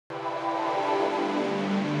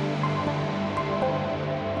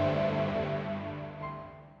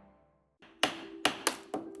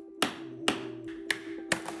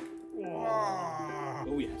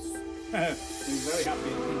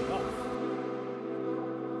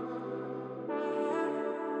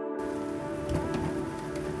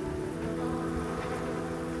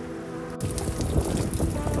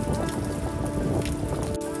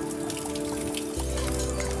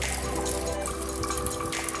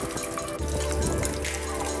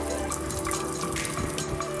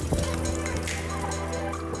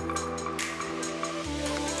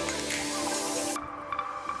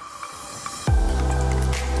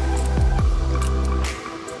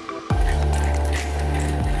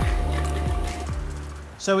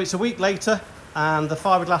So it's a week later and the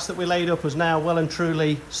fiberglass that we laid up was now well and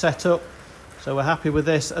truly set up. So we're happy with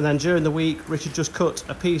this. And then during the week, Richard just cut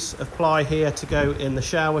a piece of ply here to go in the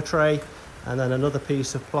shower tray, and then another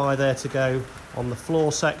piece of ply there to go on the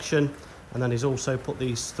floor section. And then he's also put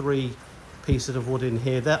these 3 pieces of wood in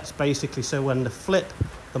here. That's basically so when they flip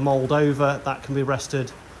the mould over, that can be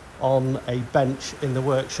rested on a bench in the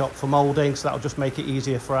workshop for moulding. So that'll just make it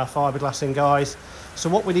easier for our fiberglassing guys. So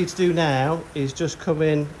what we need to do now is just come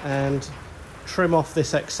in and trim off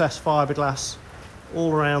this excess fiberglass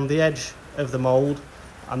all around the edge of the mould,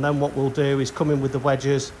 and then what we'll do is come in with the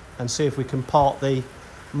wedges and see if we can part the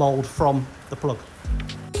mould from the plug.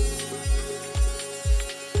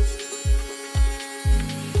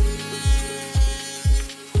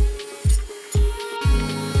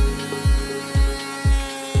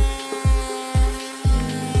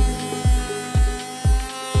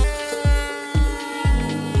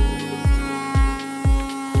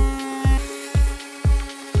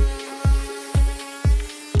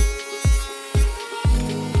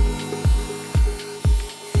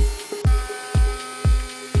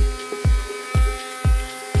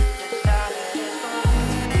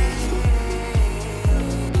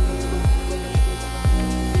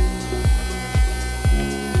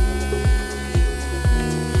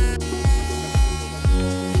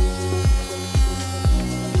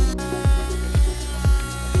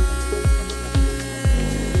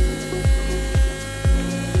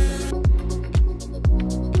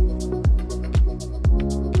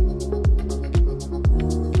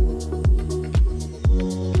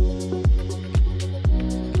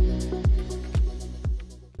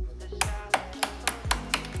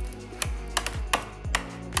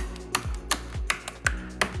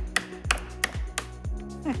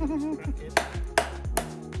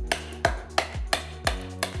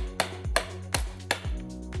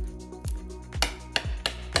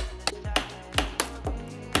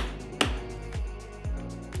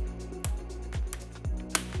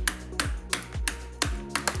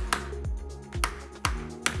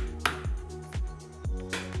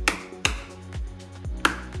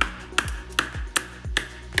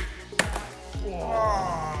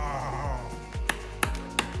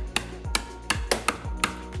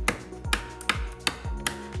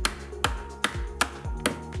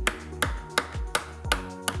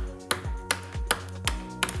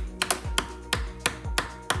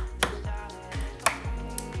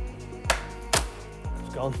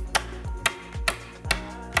 Gone.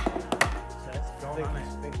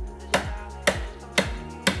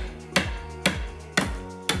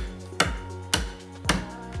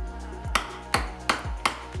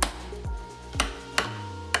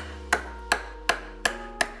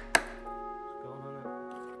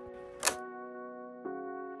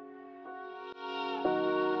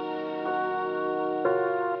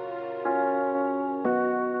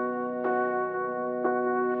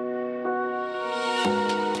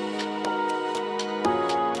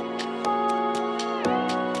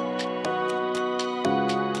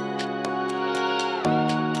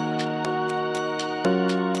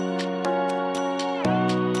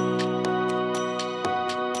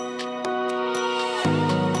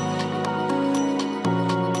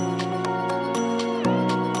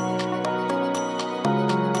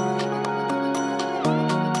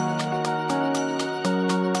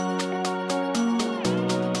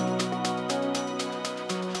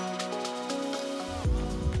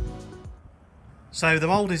 So the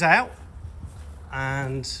mould is out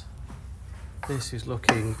and this is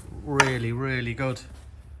looking really, really good.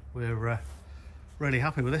 We're really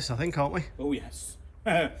happy with this, I think, aren't we? Oh yes,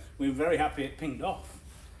 we're very happy it pinged off.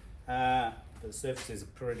 The surfaces are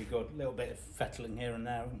pretty good. A little bit of fettling here and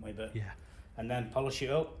there, haven't we? But yeah, and then polish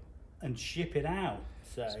it up and ship it out.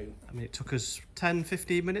 So I mean, it took us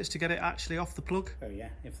 10-15 minutes to get it actually off the plug. Oh yeah,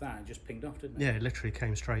 if that, it just pinged off, didn't it? Yeah, it literally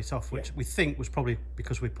came straight off, which we think was probably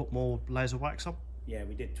because we put more layers of wax on. Yeah,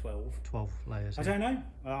 we did 12 layers. I don't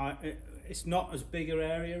know. It's not as big an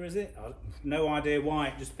area, is it? I've no idea why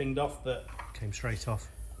it just pinged off, but came straight off.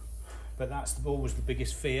 But that's always the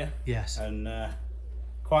biggest fear. Yes. And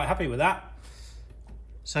quite happy with that.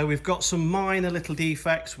 So we've got some minor little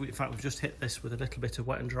defects. In fact, we've just hit this with a little bit of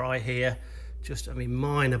wet and dry here. Just, I mean,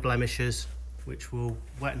 minor blemishes, which we'll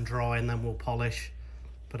wet and dry and then we'll polish.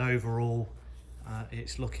 But overall,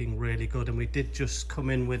 it's looking really good. And we did just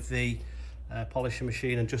come in with the polishing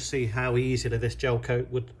machine and just see how easily this gel coat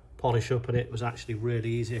would polish up, and it was actually really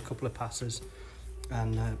easy, a couple of passes,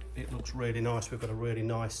 and it looks really nice. We've got a really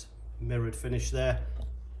nice mirrored finish there.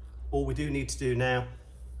 All we do need to do now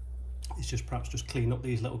is just perhaps just clean up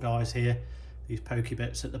these little guys here, these pokey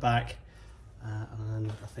bits at the back, and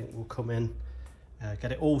then I think we'll come in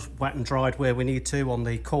Get it all wet and dried where we need to on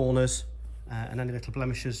the corners, and any little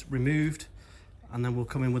blemishes removed, and then we'll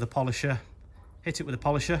come in with a polisher, hit it with a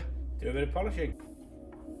polisher. Do a bit of polishing.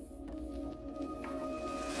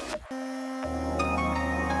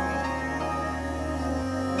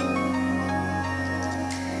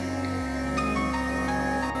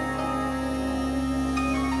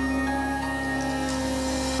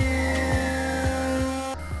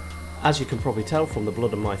 As you can probably tell from the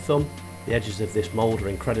blood on my thumb, the edges of this mould are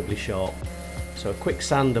incredibly sharp. So a quick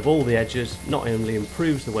sand of all the edges not only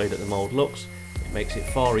improves the way that the mould looks, it makes it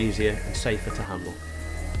far easier and safer to handle.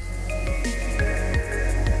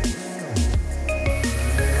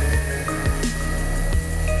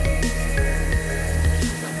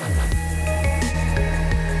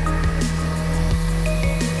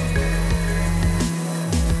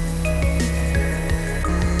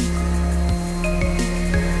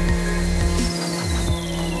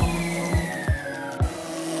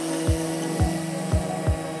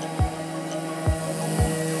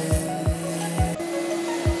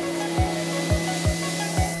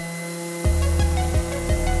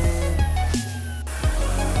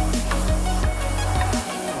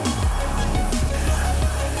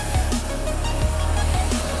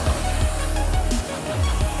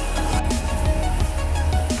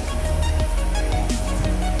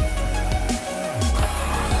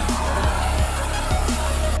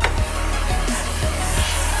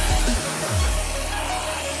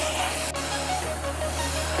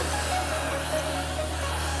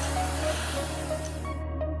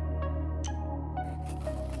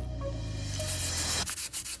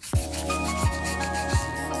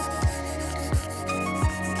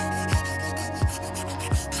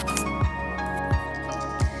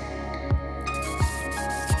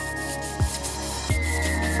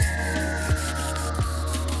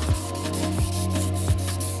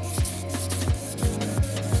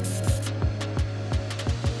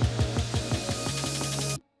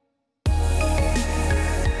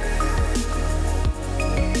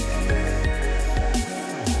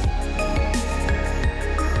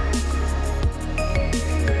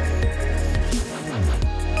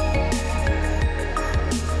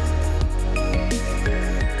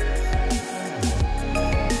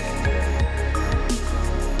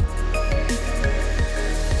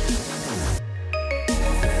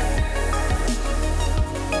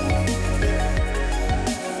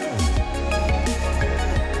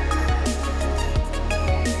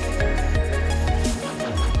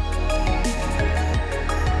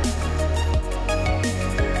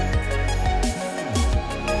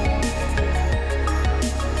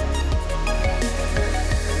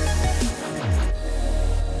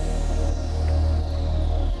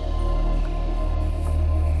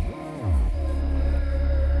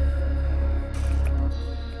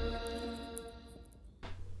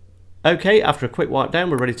 Okay, after a quick wipe down,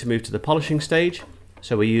 we're ready to move to the polishing stage.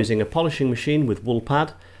 So we're using a polishing machine with wool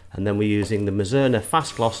pad, and then we're using the Mazerna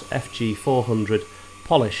Fast Gloss FG400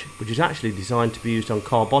 polish, which is actually designed to be used on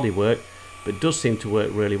car bodywork, but does seem to work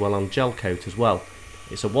really well on gel coat as well.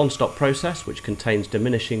 It's a one-stop process which contains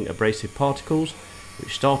diminishing abrasive particles,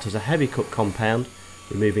 which start as a heavy cut compound,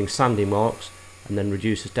 removing sandy marks, and then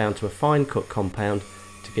reduces down to a fine cut compound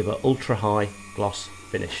to give an ultra high gloss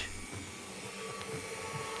finish.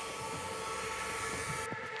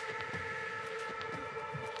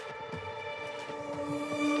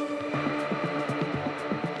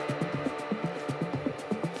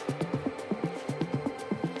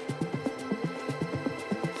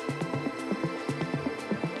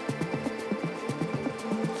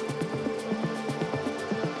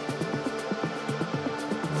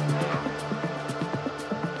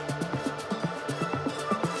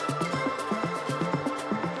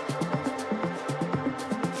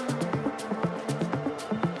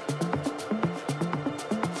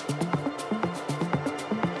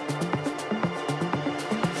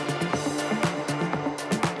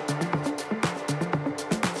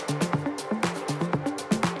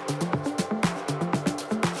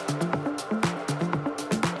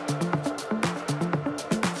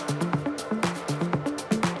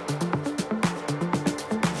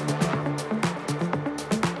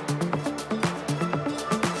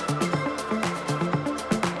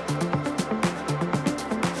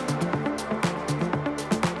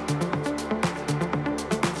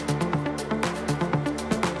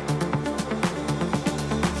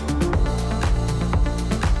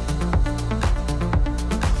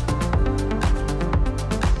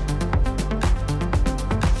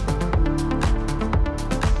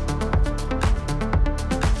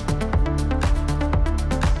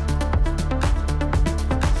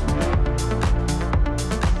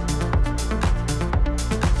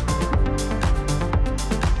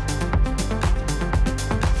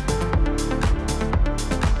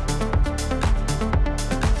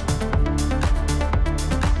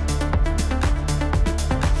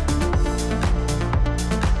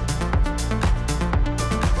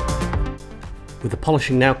 With the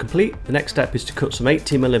polishing now complete, the next step is to cut some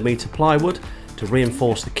 80mm plywood to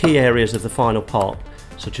reinforce the key areas of the final part,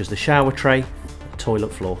 such as the shower tray and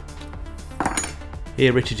toilet floor.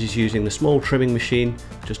 Here Richard is using the small trimming machine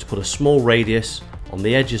just to put a small radius on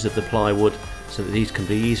the edges of the plywood so that these can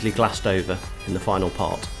be easily glassed over in the final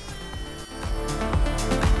part.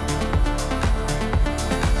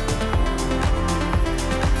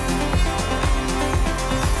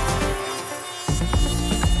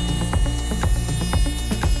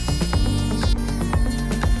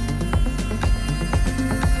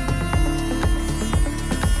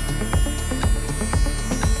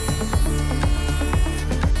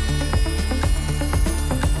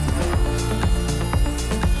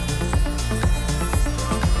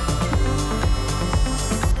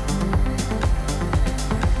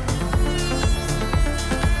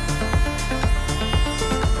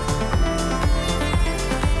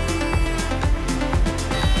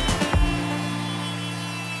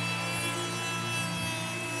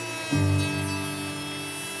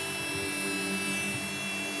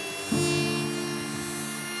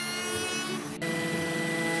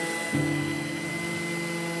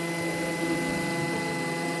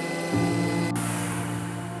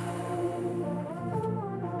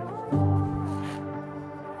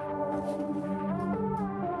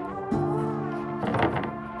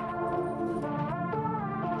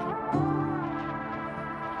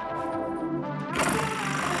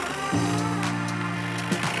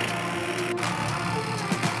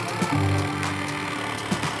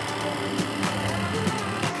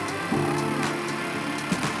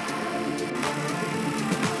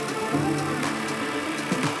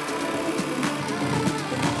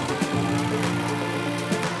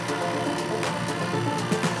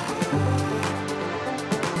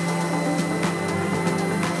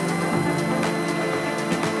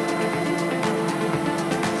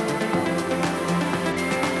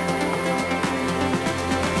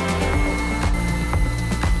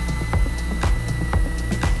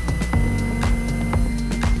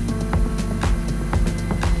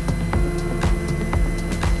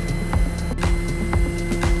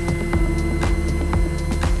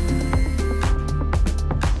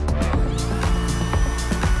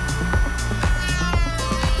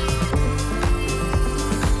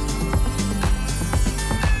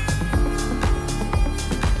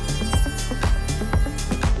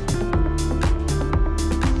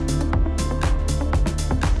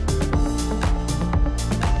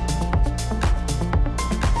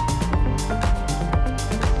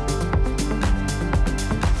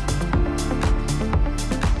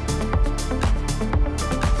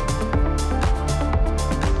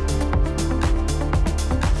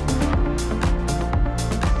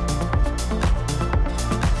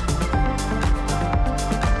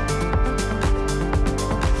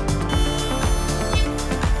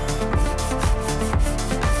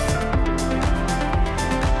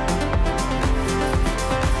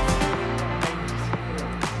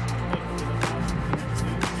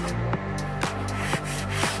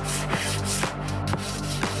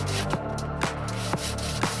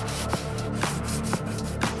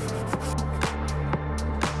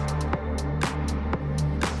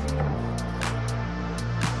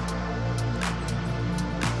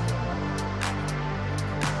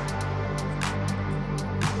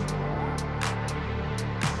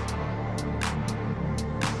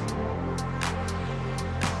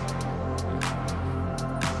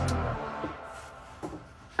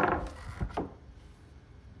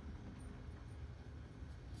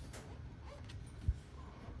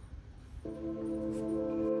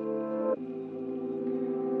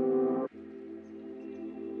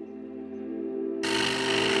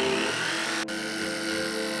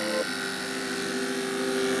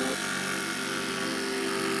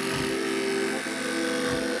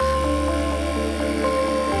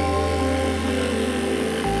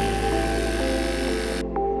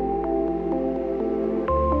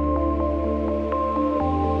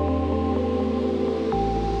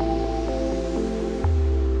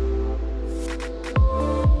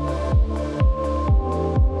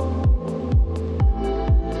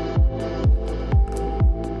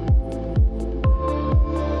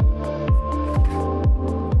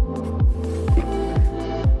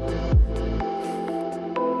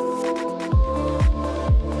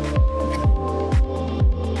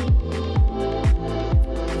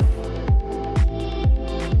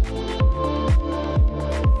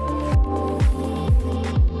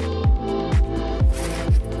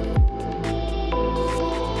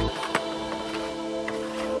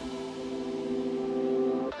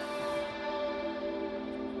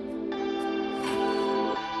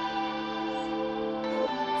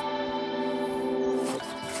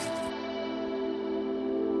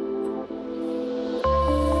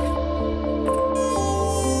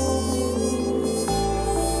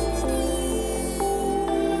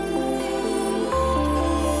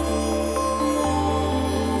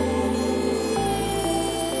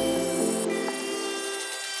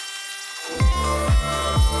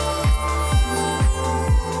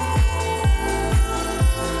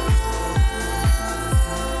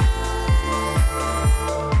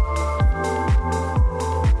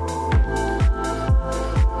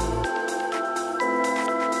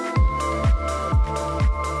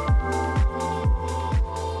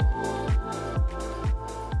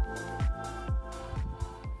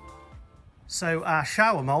 So our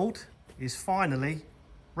shower mould is finally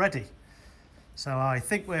ready. So I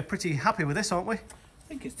think we're pretty happy with this, aren't we? I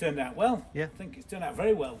think it's turned out well. Yeah. I think it's turned out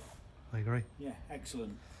very well. I agree. Yeah,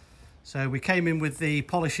 excellent. So we came in with the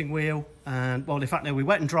polishing wheel, and well, in fact, no, we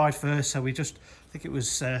wet and dried first. So we just, I think it was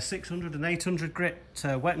 600 and 800 grit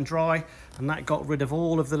wet and dry, and that got rid of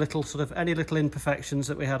all of the little any little imperfections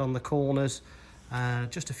that we had on the corners.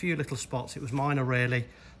 Just a few little spots. It was minor really.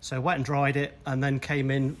 So wet and dried it, and then came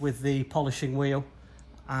in with the polishing wheel,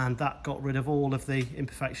 and that got rid of all of the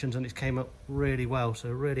imperfections, and it came up really well. So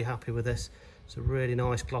really happy with this. It's a really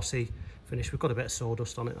nice glossy finish. We've got a bit of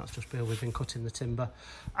sawdust on it, that's just where we've been cutting the timber.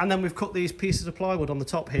 And then we've cut these pieces of plywood on the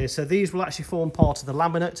top here, so these will actually form part of the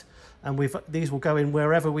laminate, and these will go in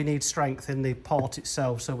wherever we need strength in the part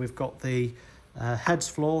itself. So we've got the heads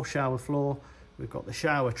floor, shower floor, we've got the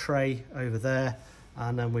shower tray over there,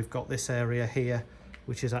 and then we've got this area here,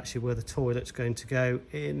 which is actually where the toilet's going to go.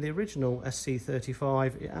 In the original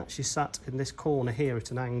SC35, it actually sat in this corner here at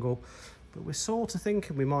an angle, but we're sort of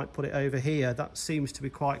thinking we might put it over here. That seems to be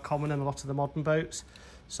quite common in a lot of the modern boats.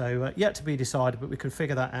 So yet to be decided, but we can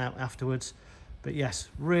figure that out afterwards. But yes,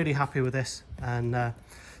 really happy with this. And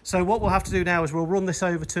so what we'll have to do now is we'll run this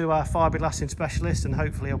over to our fiberglassing specialist, and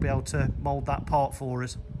hopefully he'll be able to mould that part for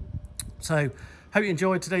us. So hope you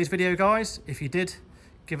enjoyed today's video, guys. If you did,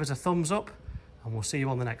 give us a thumbs up, and we'll see you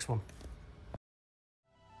on the next one.